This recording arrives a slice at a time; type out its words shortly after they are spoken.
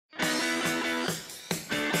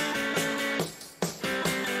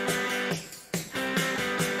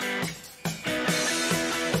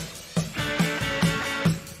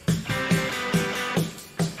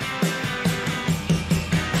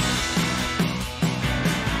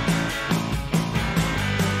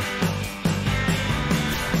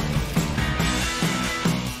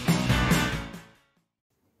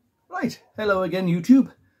Hello again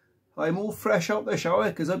YouTube. I'm all fresh out the shower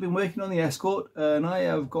because I've been working on the Escort and I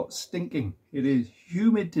have got stinking. It is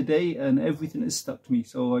humid today and everything has stuck to me,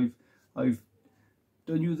 so I've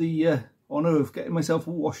done you the honour of getting myself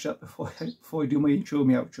all washed up before I do my intro and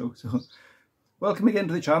my outro. So welcome again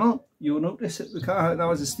to the channel. You'll notice that the car now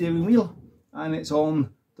has a steering wheel and it's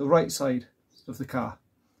on the right side of the car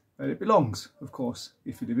where it belongs, of course,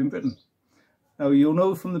 if you live in Britain. Now you'll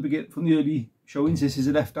know from the early showings this is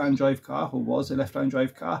a left-hand drive car, or was a left-hand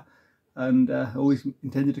drive car, and I always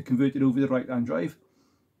intended to convert it over to right-hand drive.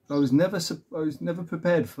 I was never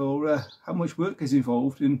prepared for how much work is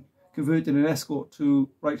involved in converting an Escort to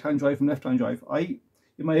right-hand drive from left-hand drive. I,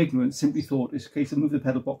 in my ignorance, simply thought it's a case of move the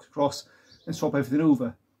pedal box across and swap everything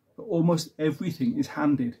over. But almost everything is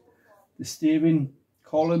handed. The steering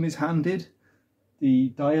column is handed, the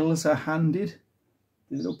dials are handed,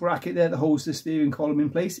 the little bracket there that holds the steering column in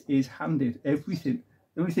place is handed. Everything.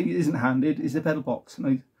 The only thing that isn't handed is the pedal box,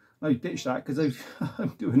 and I ditched that because I'm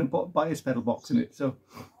doing a bias pedal box in it. So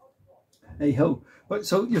hey ho. But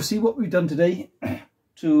so you'll see what we've done today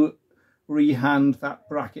to rehand that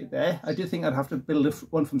bracket there. I did think I'd have to build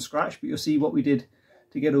one from scratch, but you'll see what we did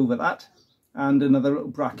to get over that, and another little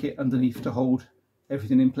bracket underneath to hold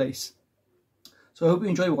everything in place. So I hope you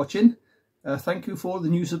enjoy watching. Thank you for the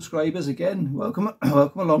new subscribers again. Welcome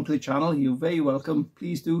along to the channel. You're very welcome.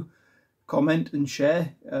 Please do comment and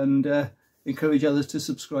share, and encourage others to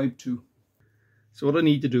subscribe too. So what I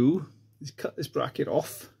need to do is cut this bracket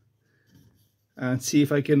off and see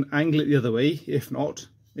if I can angle it the other way. If not,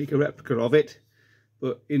 make a replica of it,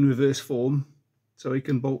 but in reverse form, so I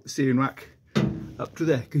can bolt the steering rack up to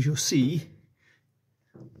there, because you'll see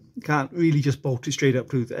you can't really just bolt it straight up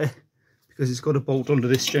through there, because it's got a bolt onto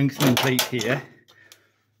this strengthening plate here,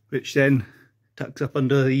 which then tucks up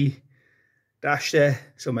under the dash there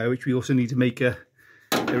somewhere, which we also need to make a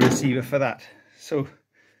receiver for that. So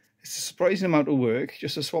it's a surprising amount of work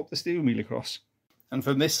just to swap the steering wheel across. And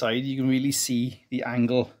from this side you can really see the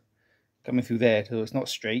angle coming through there, so it's not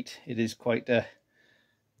straight, it is quite an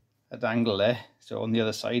angle there. So on the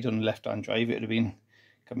other side, on the left hand drive, it would have been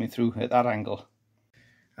coming through at that angle.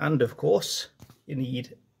 And of course you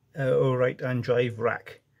need a right hand drive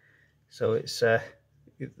rack. So it's the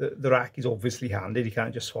rack is obviously handed, you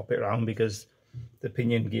can't just swap it around because the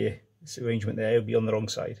pinion gear, this arrangement there, will be on the wrong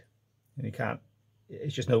side, and you can't,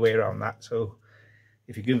 it's just no way around that. So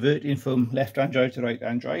if you convert in from left hand drive to right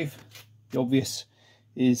hand drive, the obvious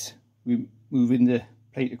is moving the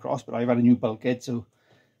plate across, but I've had a new bulkhead, so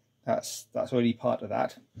that's already part of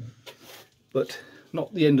that. But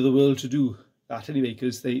not the end of the world to do that anyway,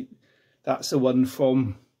 because that's the one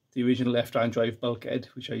from the original left-hand drive bulkhead,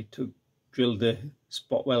 which I drilled the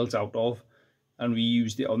spot welds out of and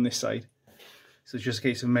reused it on this side. So it's just a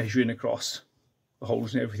case of measuring across the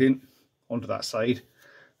holes and everything onto that side,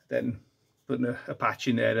 then putting a patch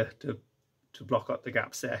in there to block up the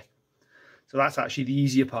gaps there. So that's actually the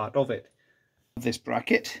easier part of it. This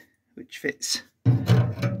bracket, which fits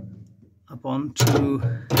up onto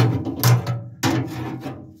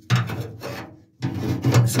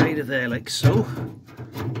the side of there like so.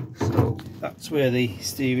 So that's where the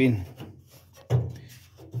steering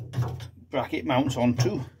bracket mounts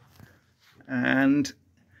onto, and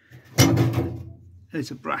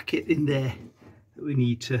there's a bracket in there that we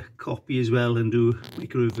need to copy as well and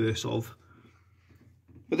make a reverse of.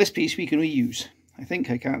 But this piece we can reuse. I think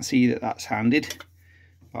I can't see that that's handed,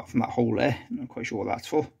 apart from that hole there. I'm not quite sure what that's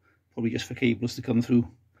for. Probably just for cables to come through,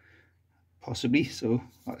 possibly. So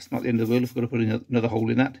that's not the end of the world if we've got to put another hole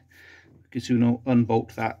in that. We can soon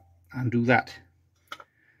unbolt that and do that.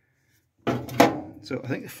 So I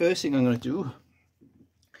think the first thing I'm going to do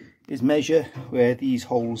is measure where these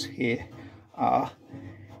holes here are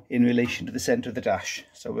in relation to the centre of the dash.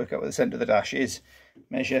 So work out where the centre of the dash is,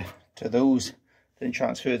 measure to those, then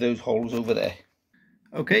transfer those holes over there.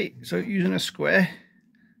 Okay, so using a square,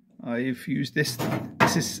 I've used this.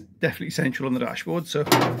 This is definitely central on the dashboard, so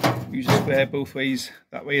use a square both ways,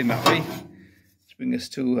 that way and that way, to bring us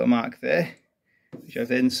to a mark there, which I've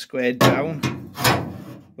then squared down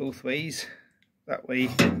both ways, that way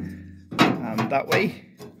and that way.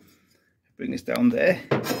 Bring this down there,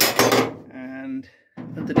 and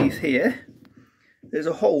underneath here there's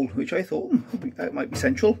a hole which I thought that might be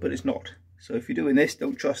central, but it's not. So if you're doing this,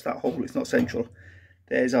 don't trust that hole, it's not central.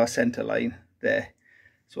 There's our centre line there.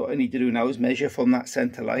 So what I need to do now is measure from that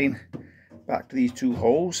centre line back to these two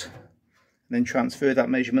holes, and then transfer that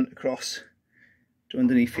measurement across to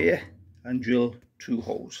underneath here and drill two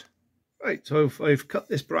holes. Right, so I've cut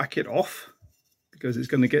this bracket off because it's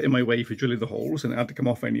going to get in my way for drilling the holes, and it had to come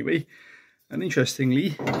off anyway. And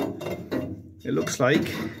interestingly, it looks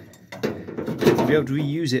like to be able to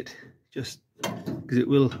reuse it, just because it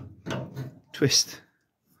will twist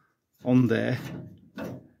on there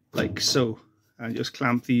like so, and just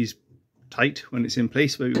clamp these tight when it's in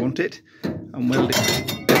place where we want it, and weld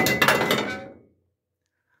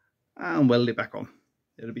it back on.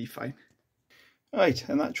 It'll be fine. Right,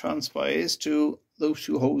 and that transpires to those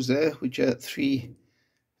two holes there, which are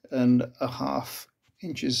 3.5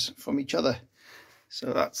 inches from each other.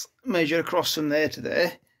 So that's measure across from there to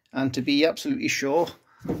there, and to be absolutely sure,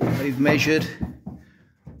 I've measured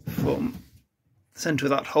from the centre of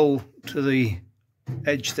that hole to the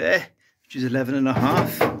edge there, which is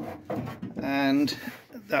 11.5, and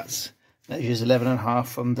that's measures 11.5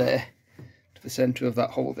 from there to the centre of that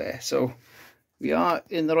hole there. So we are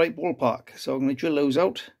in the right ballpark. So I'm going to drill those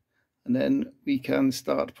out, and then we can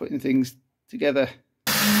start putting things together.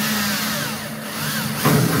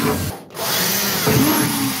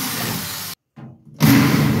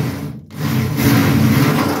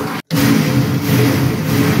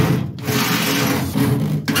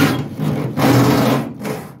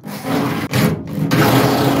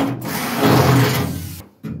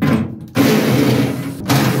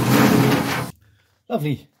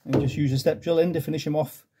 Lovely, and just use a step drill in to finish them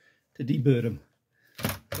off to deburr them.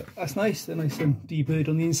 So that's nice, they're nice and deburred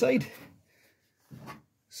on the inside.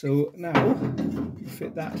 So now we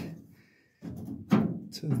fit that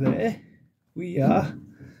to there. We are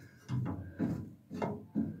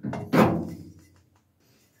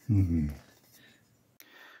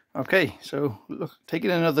okay, so look,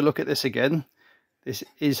 taking another look at this again, this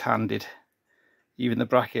is handed, even the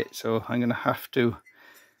bracket, so I'm going to have to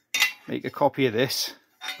make a copy of this,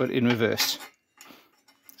 but in reverse.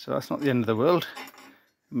 So that's not the end of the world.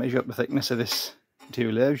 Measure up the thickness of this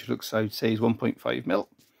material there, which looks, I would say, is 1.5 mil.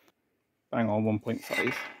 Bang on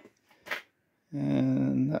 1.5.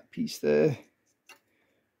 And that piece there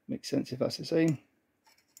makes sense if that's the same.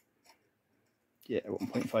 Yeah,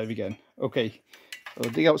 1.5 again. Okay, so I'll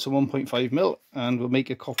dig out some 1.5 mil and we'll make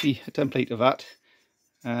a copy, a template of that,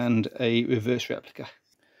 and a reverse replica.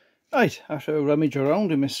 Right, after a rummage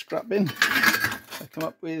around in my scrap bin, I come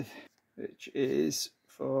up with, which is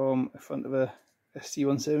from the front of a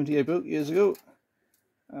ST170 I built years ago,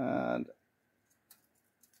 and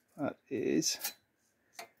that is,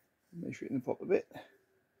 measure it in the top a bit,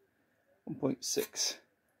 1.6,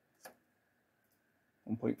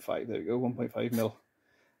 1.5, there we go, 1.5 mil.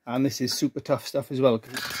 And this is super tough stuff as well,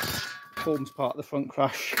 because it forms part of the front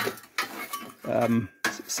crash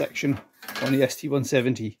section on the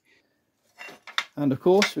ST170. And of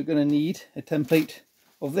course we're going to need a template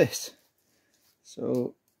of this.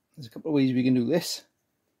 So there's a couple of ways we can do this.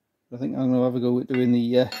 I think I'm going to have a go at doing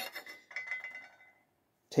the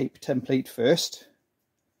tape template first,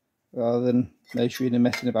 rather than measuring and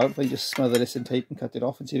messing about. If I just smother this in tape and cut it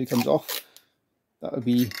off and see if it comes off, that would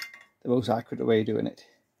be the most accurate way of doing it.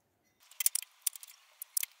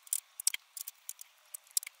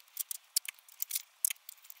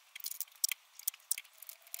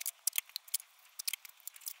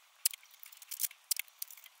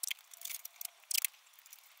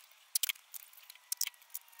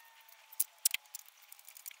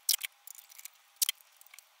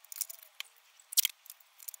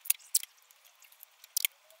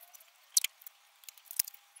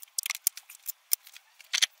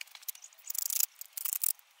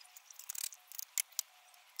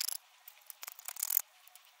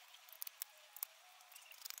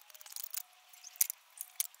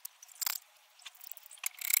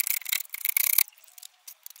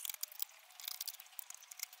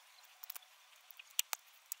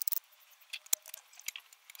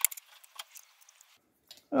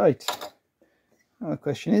 Right, now the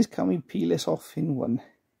question is, can we peel this off in one?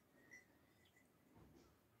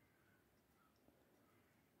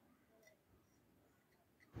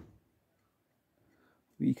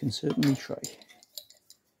 We can certainly try.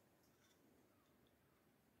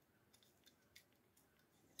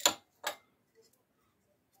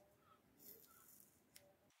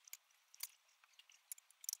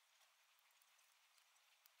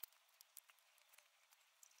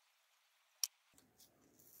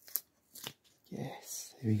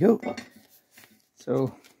 Yes, there we go.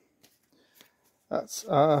 So that's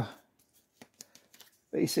our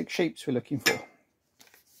basic shapes we're looking for.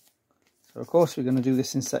 So of course we're going to do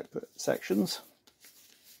this in separate sections.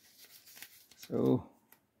 So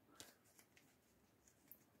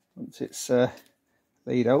once it's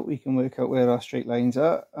laid out, we can work out where our straight lines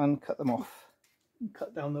are and cut them off.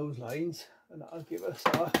 Cut down those lines, and that'll give us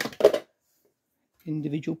our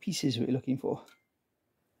individual pieces we're looking for.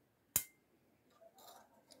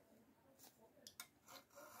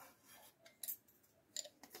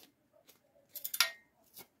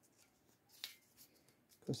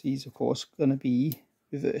 because these of course going to be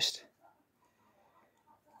reversed.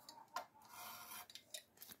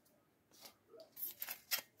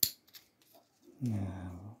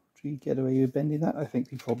 Now, do we get away with bending that? I think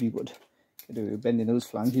we probably would get away with bending those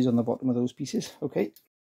flanges on the bottom of those pieces. Okay,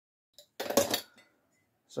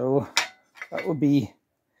 so that would be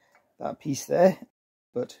that piece there,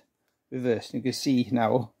 but reversed. You can see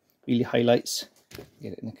now, really highlights,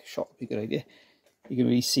 get it in a shot would be a good idea. You can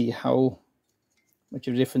really see how much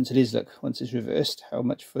of a difference it is. Look, once it's reversed, how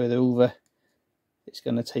much further over it's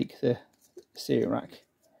going to take the steering rack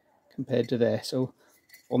compared to there. So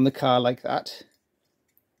on the car like that,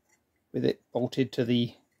 with it bolted to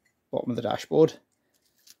the bottom of the dashboard,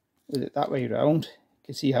 with it that way round, you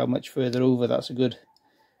can see how much further over. That's a good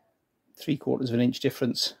 3/4 of an inch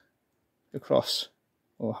difference across,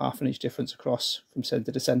 or 1/2 inch difference across from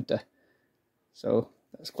centre to centre. So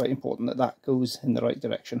that's quite important that that goes in the right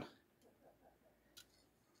direction.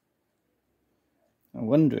 I'm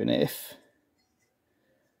wondering if,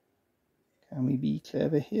 can we be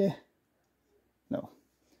clever here? No.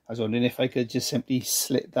 I was wondering if I could just simply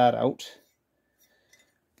slit that out,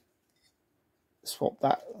 swap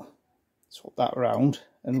that round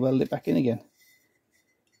and weld it back in again.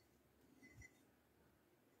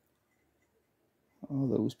 Are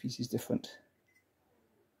those pieces different?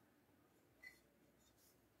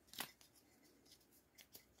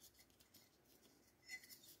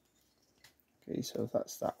 Okay, so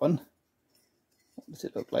that's that one. What does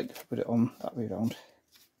it look like if I put it on that way around?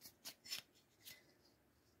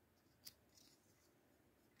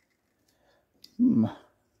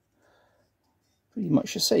 Pretty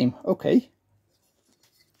much the same. Okay.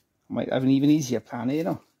 I might have an even easier plan here, you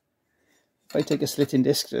know. If I take a slitting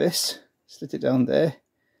disc to this, slit it down there,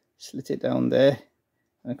 slit it down there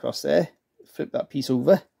and across there, flip that piece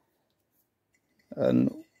over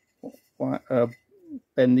and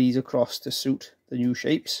bend these across to suit the new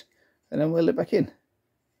shapes, and then weld it back in.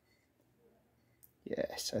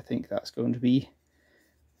 Yes, I think that's going to be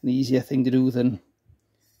an easier thing to do than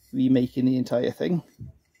remaking the entire thing,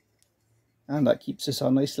 and that keeps us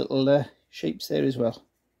our nice little shapes there as well.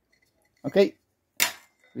 Okay,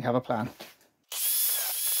 we have a plan.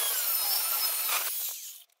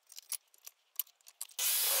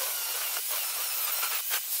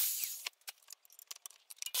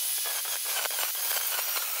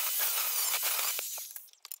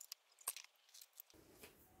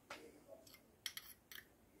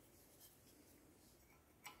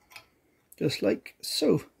 Just like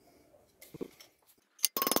so.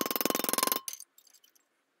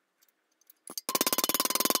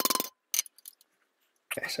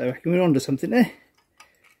 Yes, I reckon we're onto something there.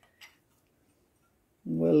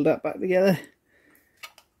 Weld that back together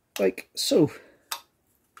like so.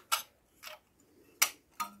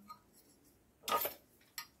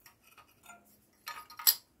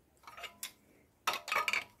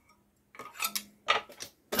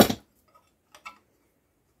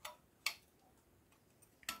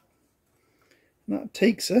 That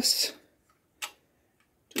takes us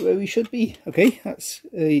to where we should be. Okay, that's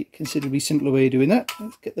a considerably simpler way of doing that.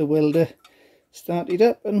 Let's get the welder started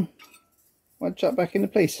up and wedge that back into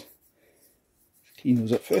place. Clean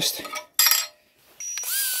those up first.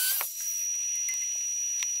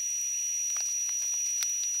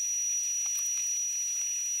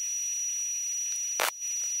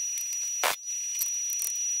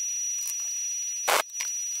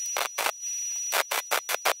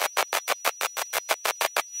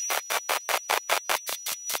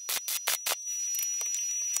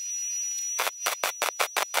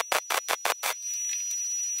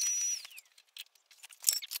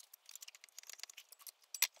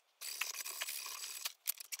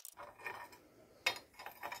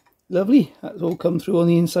 Lovely, that's all come through on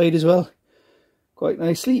the inside as well, quite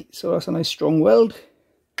nicely. So that's a nice strong weld.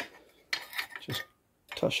 Just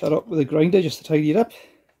touch that up with a grinder just to tidy it up.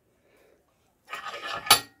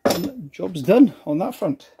 And the job's done on that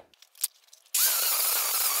front.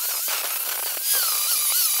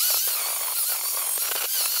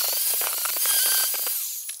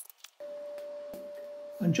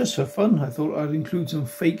 And just for fun, I thought I'd include some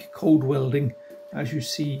fake cold welding, as you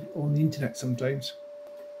see on the internet sometimes.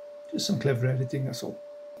 Just some clever editing, that's all.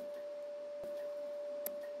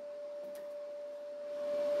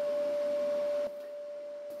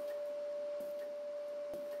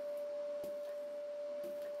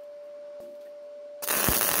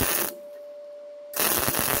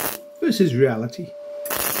 This is reality.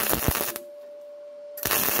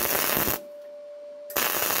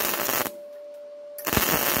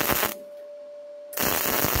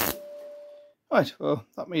 Right, well,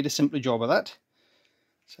 that made a simpler job of that.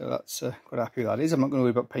 So that's quite happy with that is. I'm not going to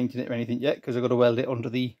worry about painting it or anything yet because I've got to weld it onto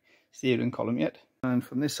the steering column yet. And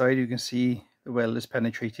from this side you can see the weld is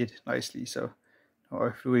penetrated nicely, so not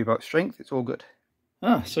have to worry about strength, it's all good.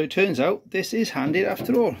 So it turns out this is handed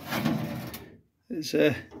after all. There's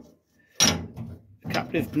a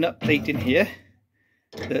captive nut plate in here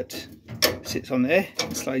that sits on there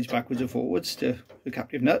and slides backwards and forwards to the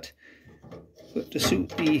captive nut, but to suit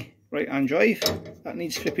the right hand drive that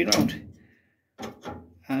needs flipping around,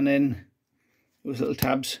 and then those little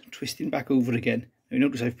tabs twisting back over again. Now you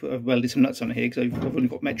notice I've welded some nuts on here because I've only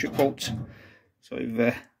got metric bolts, so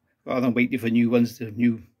I've rather than waiting for new ones, the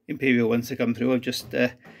new Imperial ones to come through, I've just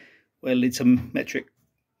welded some metric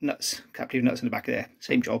nuts, captive nuts in the back of there.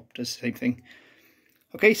 Same job, does the same thing.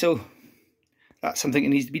 Okay, so that's something that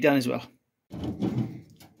needs to be done as well. And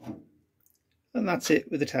that's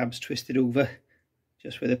it with the tabs twisted over,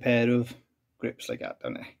 just with a pair of grips like that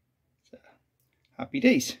down there. So, happy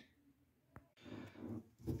days.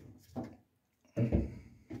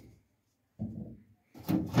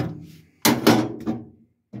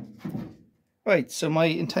 Right, so my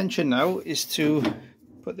intention now is to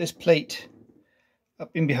put this plate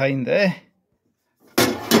up in behind there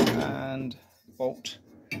and bolt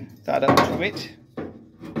that up to it,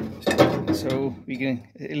 so we can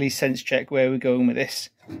at least sense check where we're going with this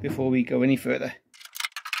before we go any further.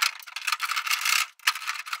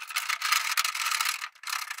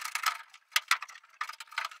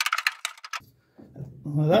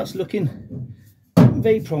 Well, that's looking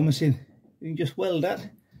very promising. We can just weld that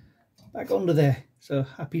back onto there, so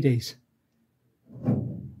happy days.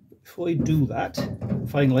 Before I do that,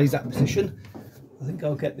 finalise that position, I think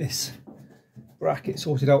I'll get this bracket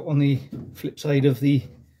sorted out on the flip side of the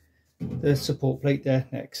support plate there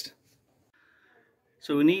next.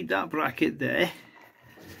 So we need that bracket there,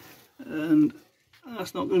 and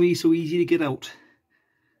that's not going to be so easy to get out.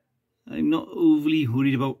 I'm not overly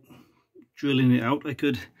worried about drilling it out. I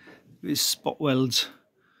could, with spot welds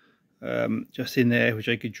just in there, which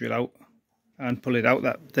I could drill out and pull it out.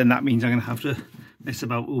 Then that means I'm going to have to mess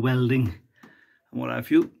about with welding and what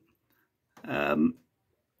have you.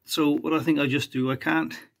 So what I think I'll just do, I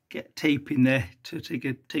can't get tape in there to take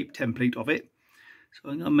a tape template of it, so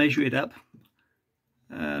I'm going to measure it up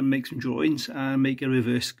and make some drawings and make a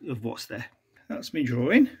reverse of what's there. That's my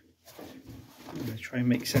drawing. I'm going to try and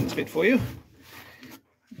make sense of it for you.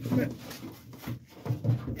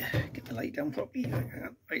 Get the light down properly.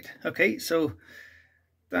 Right, okay, so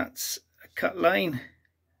that's a cut line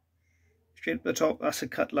straight up the top, that's a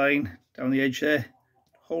cut line down the edge there,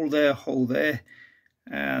 hole there,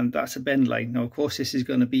 and that's a bend line. Now of course this is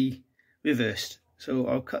going to be reversed, so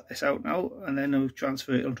I'll cut this out now and then I'll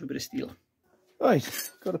transfer it onto a bit of steel.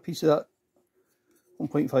 Right, got a piece of that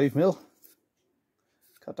 1.5mm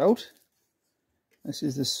cut out. This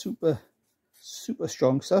is the super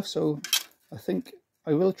strong stuff, so I think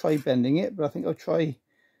I will try bending it, but I think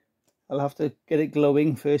I'll have to get it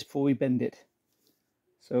glowing first before we bend it.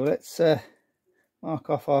 So let's mark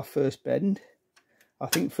off our first bend. I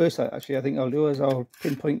think first, actually, I think I'll do is I'll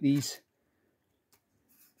pinpoint these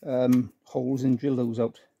holes and drill those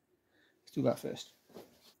out. Let's do that first.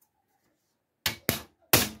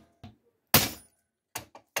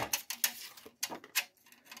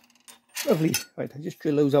 Lovely. Right, I just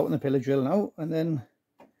drill those out in the pillar drill now, and then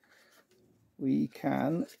we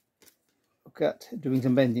can look at doing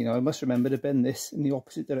some bending. Now I must remember to bend this in the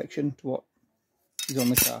opposite direction to what is on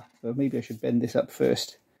the car, so maybe I should bend this up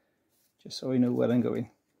first just so I know where I'm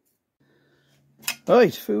going.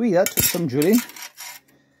 Right, phooey, that took some drilling.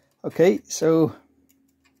 Okay, so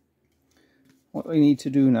what I need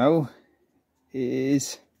to do now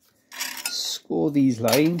is score these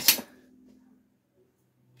lines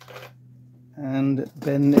and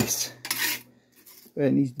bend this where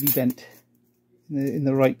it needs to be bent in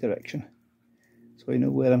the right direction, so I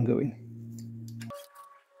know where I'm going.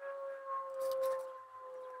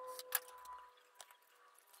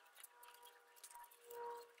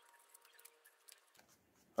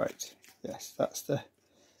 Right, yes, that's the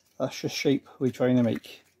shape we're trying to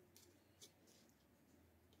make.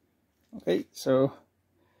 Okay, so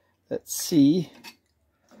let's see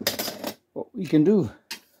what we can do.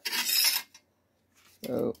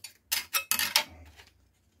 So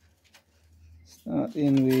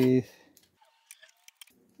starting with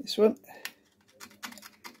this one.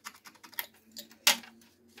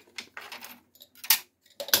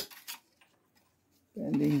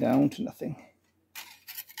 Bending down to nothing.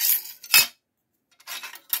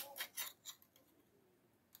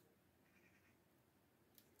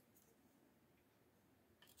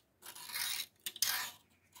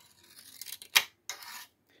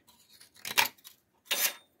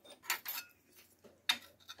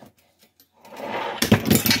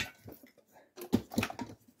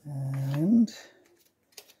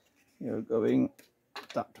 we're going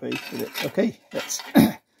that way with it. Okay, let's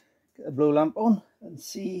get a blow lamp on and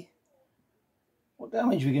see what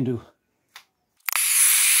damage we can do.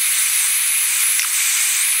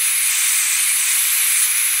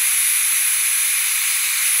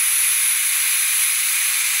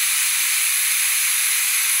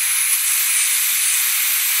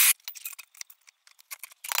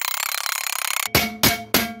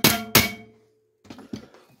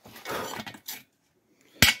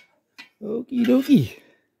 Okie dokie.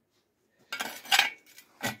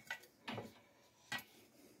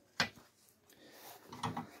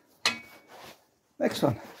 Next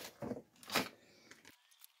one.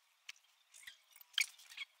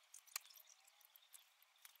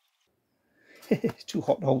 It's too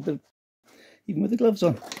hot to hold them, even with the gloves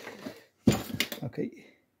on. Okay.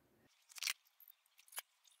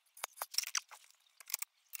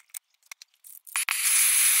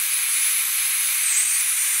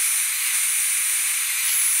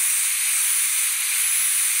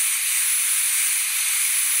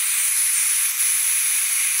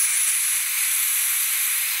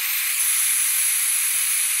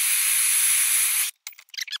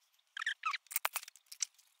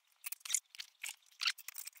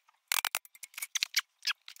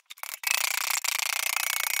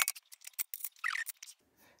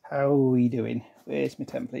 How are we doing? Where's my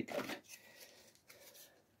template?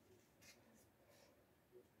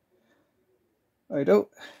 Righto,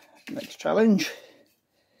 next challenge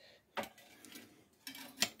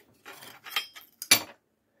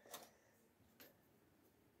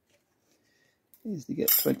is to get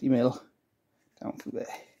 20mm down through there.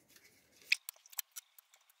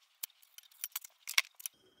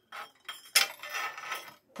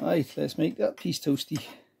 Right, let's make that piece toasty.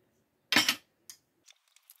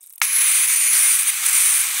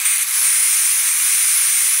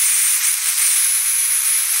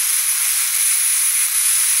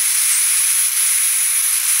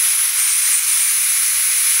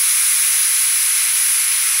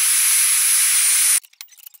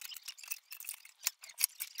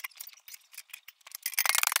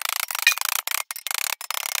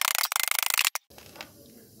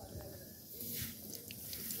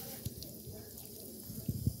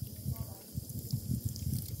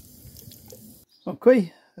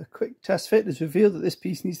 Okay, a quick test fit has revealed that this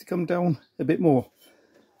piece needs to come down a bit more.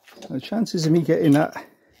 Now, the chances of me getting that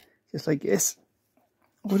just like this,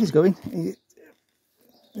 what is going?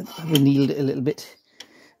 I've annealed it a little bit.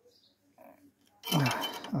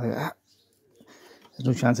 Like that. There's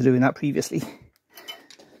no chance of doing that previously.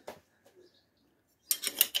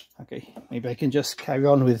 Okay, maybe I can just carry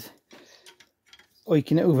on with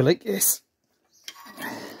oiking it over like this.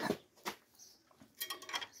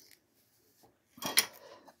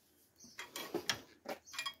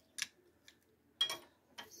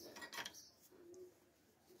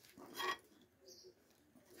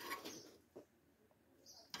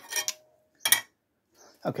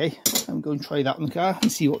 Okay, I'm going to try that on the car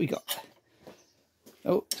and see what we got.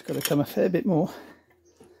 Oh, it's got to come a fair bit more.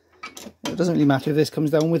 It doesn't really matter if this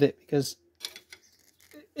comes down with it, because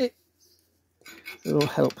it'll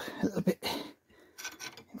help a little bit.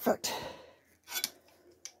 In fact,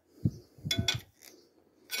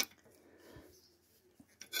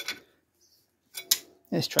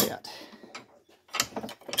 let's try that.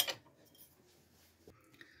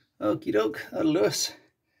 Okie doke, that'll do us.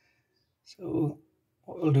 So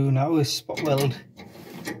what we'll do now is spot weld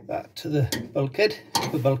that to the bulkhead,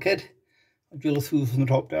 upper bulkhead. I'll drill through from the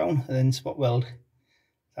top down and then spot weld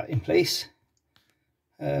that in place.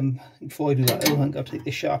 Before I do that, I think I'll take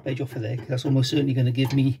the sharp edge off of there, because that's almost certainly going to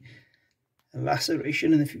give me a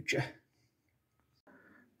laceration in the future.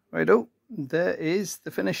 Righto, there is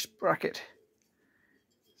the finished bracket.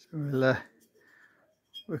 So we'll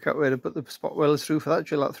work out where to put the spot welds through for that,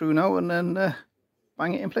 drill that through now, and then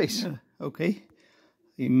bang it in place. Okay,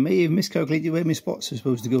 I may have miscalculated where my spots are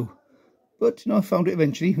supposed to go, but you know, I found it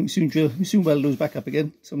eventually. We soon weld those back up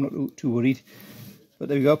again, so I'm not too worried. But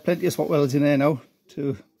there we go, plenty of spot welds in there now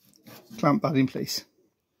to clamp that in place.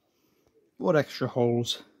 What extra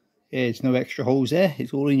holes? There's no extra holes there,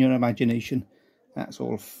 it's all in your imagination. That's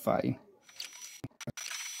all fine.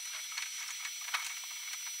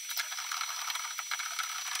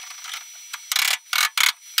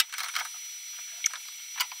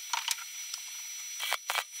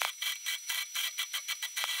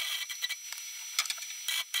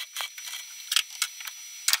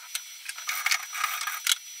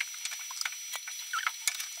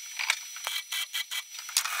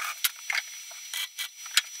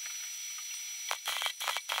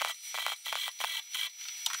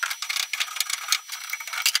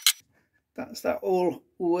 that's that all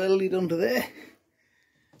welded onto there.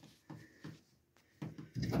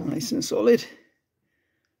 Nice and solid.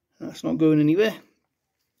 That's not going anywhere.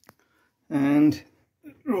 And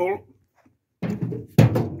we're all,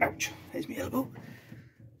 ouch, there's my elbow.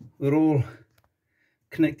 We're all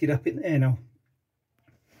connected up in there now.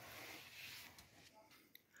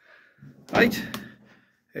 Right,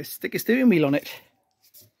 let's stick a steering wheel on it.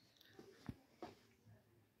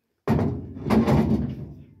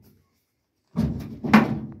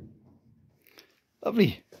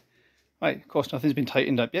 Lovely. Right, of course nothing's been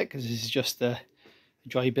tightened up yet because this is just a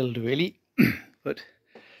dry build really. But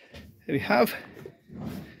there we have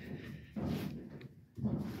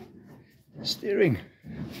steering.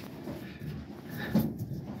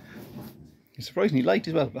 It's surprisingly light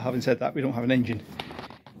as well, but having said that, we don't have an engine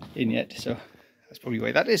in yet, so that's probably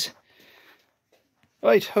why that is.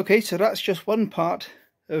 Right, okay, so that's just one part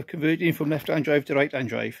of converting from left-hand drive to right-hand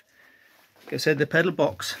drive. Like I said, the pedal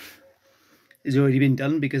box has already been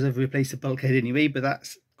done because I've replaced the bulkhead anyway, but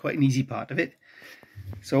that's quite an easy part of it.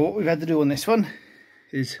 So what we've had to do on this one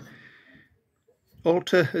is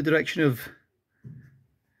alter the direction of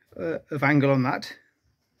angle on that,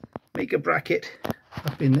 make a bracket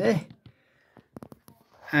up in there,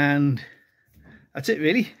 and that's it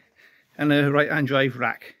really, and a right-hand drive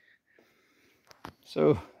rack.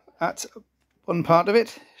 So that's one part of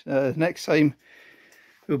it. Next time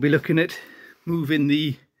we'll be looking at moving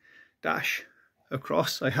the dash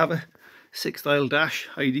across. I have a 6-dial dash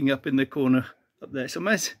hiding up in the corner up there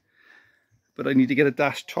somewhere, but I need to get a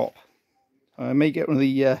dash top. I may get one of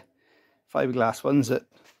the fiberglass ones that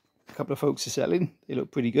a couple of folks are selling. They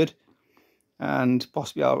look pretty good, and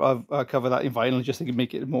possibly I'll cover that in vinyl just to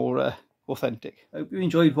make it more authentic. I hope you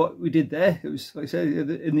enjoyed what we did there. It was, like I said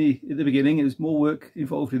in the beginning, it was more work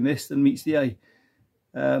involved in this than meets the eye.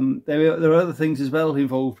 There are other things as well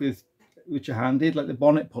involved with which are handed, like the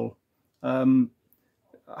bonnet pull.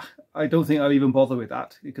 I don't think I'll even bother with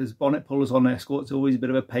that because bonnet pullers on Escorts are always a bit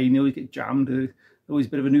of a pain. They always get jammed. They're always a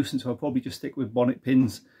bit of a nuisance. So I'll probably just stick with bonnet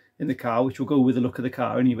pins in the car, which will go with the look of the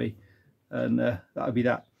car anyway. And that'll be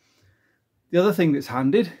that. The other thing that's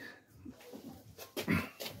handed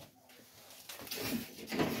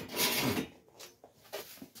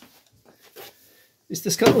is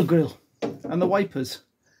the scuttle grill and the wipers.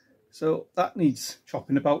 So that needs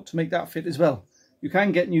chopping about to make that fit as well. You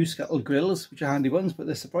can get new scuttle grills, which are handy ones, but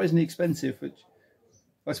they're surprisingly expensive, which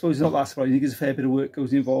I suppose is not that surprising because a fair bit of work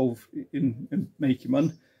goes involved in making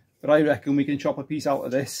one. But I reckon we can chop a piece out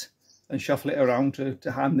of this and shuffle it around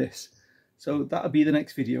to hand this. So that'll be the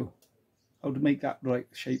next video, how to make that right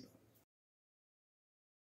shape.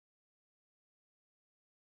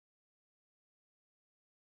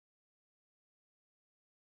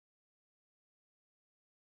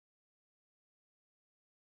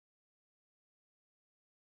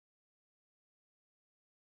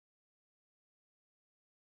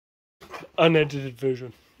 Unedited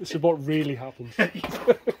version. This is what really happens.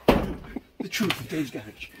 The truth of Dave's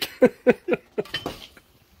Garage.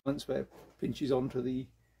 Once where pinches onto the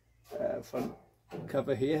front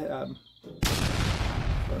cover here.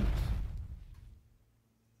 Front.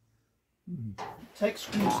 Take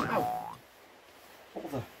screws out.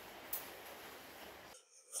 Bother.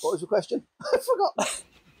 What was the question? I forgot.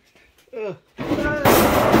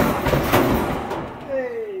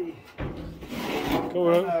 Hey.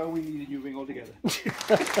 Go on. We need a new ring altogether.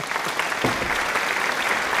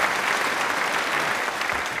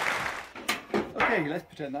 Okay, let's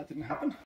pretend that didn't happen.